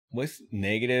with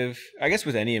negative, I guess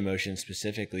with any emotion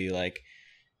specifically, like,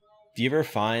 do you ever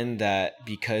find that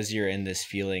because you're in this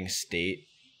feeling state,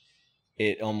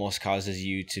 it almost causes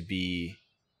you to be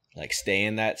like stay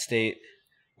in that state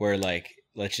where, like,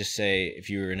 let's just say if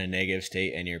you were in a negative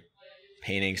state and you're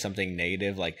painting something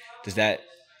negative, like, does that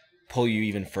pull you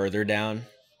even further down?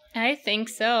 I think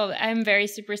so. I'm very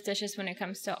superstitious when it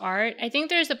comes to art. I think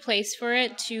there's a place for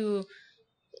it to,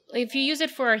 if you use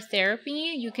it for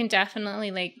therapy, you can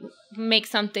definitely like make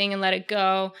something and let it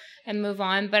go and move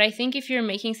on. But I think if you're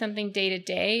making something day to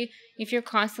day, if you're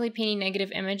constantly painting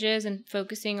negative images and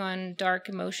focusing on dark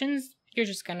emotions, you're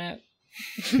just going to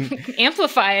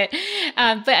amplify it.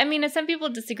 But I mean, some people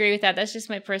disagree with that. That's just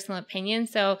my personal opinion.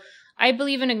 So I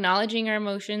believe in acknowledging our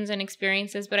emotions and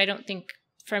experiences, but I don't think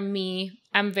for me,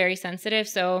 I'm very sensitive.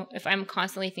 So if I'm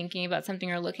constantly thinking about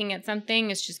something or looking at something,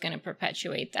 it's just going to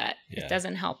perpetuate that. Yeah. It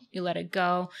doesn't help you let it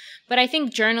go. But I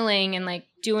think journaling and like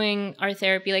doing art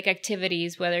therapy, like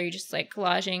activities, whether you're just like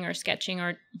collaging or sketching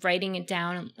or writing it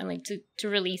down and like to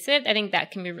release it, I think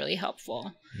that can be really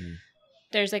helpful.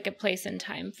 There's like a place and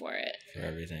time for it. For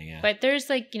everything, yeah. But there's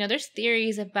like, there's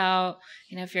theories about,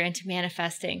 if you're into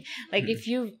manifesting, like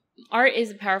art is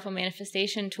a powerful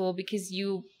manifestation tool because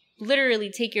you literally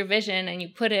take your vision and you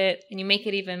put it and you make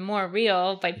it even more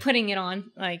real by putting it on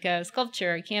like a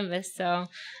sculpture or canvas. So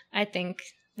I think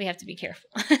we have to be careful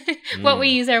what we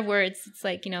use our words. It's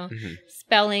like,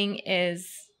 spelling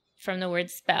is from the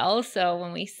word spell. So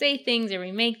when we say things or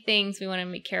we make things, we want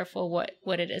to be careful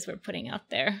what it is we're putting out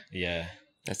there. Yeah.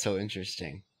 That's so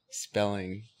interesting.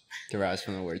 Spelling derives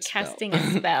from the word spell. Casting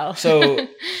a spell. So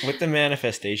with the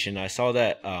manifestation, I saw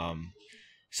that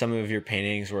some of your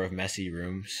paintings were of messy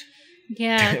rooms.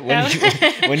 Yeah.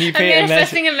 when you paint a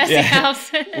messy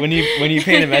house. when you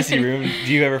paint a messy room,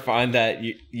 do you ever find that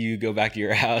you go back to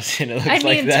your house and it looks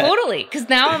like that? Totally. Because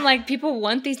now I'm like, people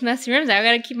want these messy rooms. I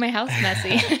got to keep my house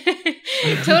messy.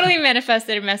 Totally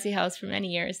manifested a messy house for many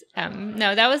years.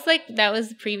 No, that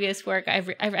was previous work. I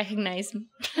recognize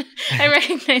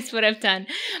what I've done.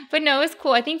 But no, it was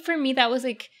cool. I think for me, that was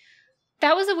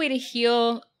a way to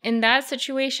heal. In that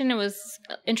situation, it was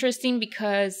interesting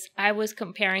because I was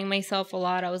comparing myself a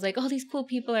lot. I was like, oh, these cool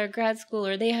people are grad school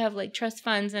or they have like trust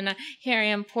funds and here I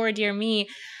am, poor dear me.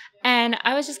 And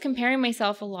I was just comparing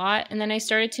myself a lot. And then I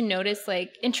started to notice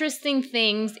like interesting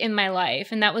things in my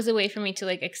life. And that was a way for me to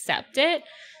like accept it.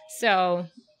 So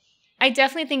I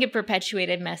definitely think it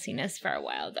perpetuated messiness for a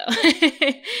while though.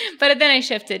 But then I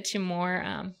shifted to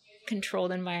more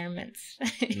controlled environments.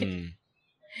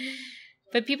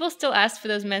 But people still ask for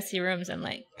those messy rooms. I'm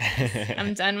like,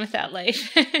 I'm done with that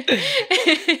life.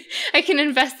 I can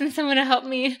invest in someone to help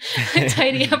me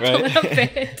tidy up a little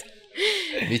bit.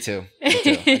 Me too.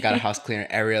 I got a house cleaner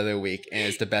every other week, and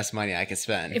it's the best money I can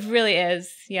spend. It really is.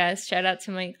 Yes. Shout out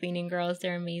to my cleaning girls.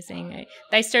 They're amazing.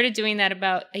 I started doing that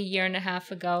about a year and a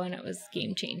half ago, and it was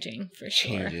game-changing for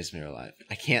sure. Changes my life.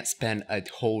 I can't spend a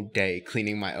whole day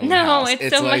cleaning my own house.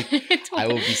 It's so like, I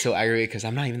will be so aggravated because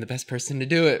I'm not even the best person to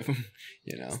do it.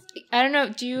 I don't know.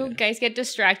 Do you guys get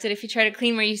distracted if you try to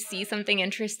clean where you see something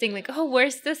interesting? Like, oh,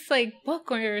 where's this like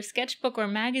book or sketchbook or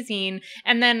magazine?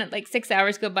 And then like 6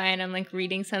 hours go by and I'm like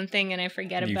reading something and I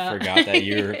forgot you forgot that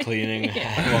you were cleaning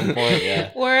at one point. Yeah.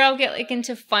 Or I'll get like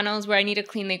into funnels where I need to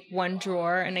clean like one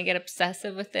drawer and I get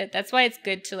obsessive with it. That's why it's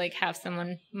good to like have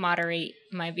someone moderate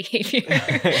my behavior.